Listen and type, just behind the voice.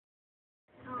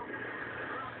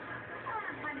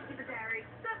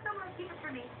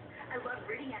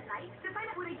reading at night to find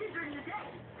out what I did during the day.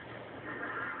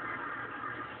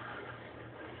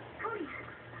 Cody,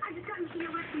 I just got an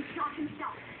alert from Josh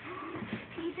himself.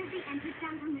 He says the engine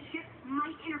sound from the ship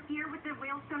might interfere with the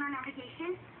whale sonar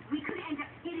navigation. We could end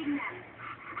up hitting them.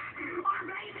 Our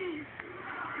babies!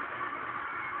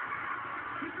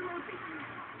 Mr. Mosby,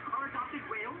 our adopted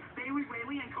whales, Bailey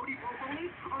Whaley and Cody Boboli,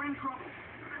 are in trouble.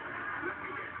 Let me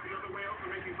guess, the other whales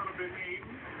are making fun of their names?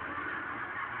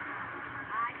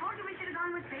 I told you we should have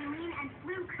gone with Baleen and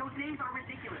Fluke. Those names are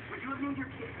ridiculous. Would you have named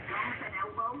your kids Thumbs and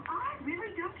Elbow? I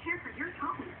really don't care for your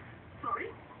tone.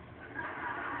 Sorry?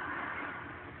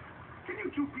 Can you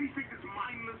two please take this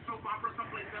mindless soap opera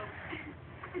someplace else?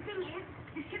 The thing is,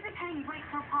 the ship is heading right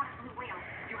for a pod of blue whales.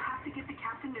 You have to get the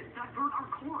captain to divert our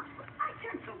course. I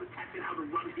can't tell the captain how to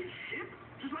run his ship,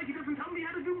 just like he doesn't tell me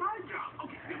how to do my job.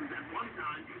 Okay, there was that one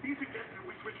time he suggested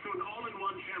we switch to an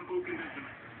all-in-one shampoo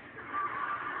conditioner.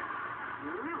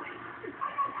 Really?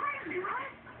 I'm not crazy,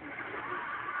 right?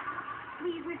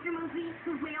 Please, Mr. Mosby,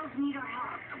 the whales need our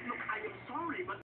help. Look, I am sorry, but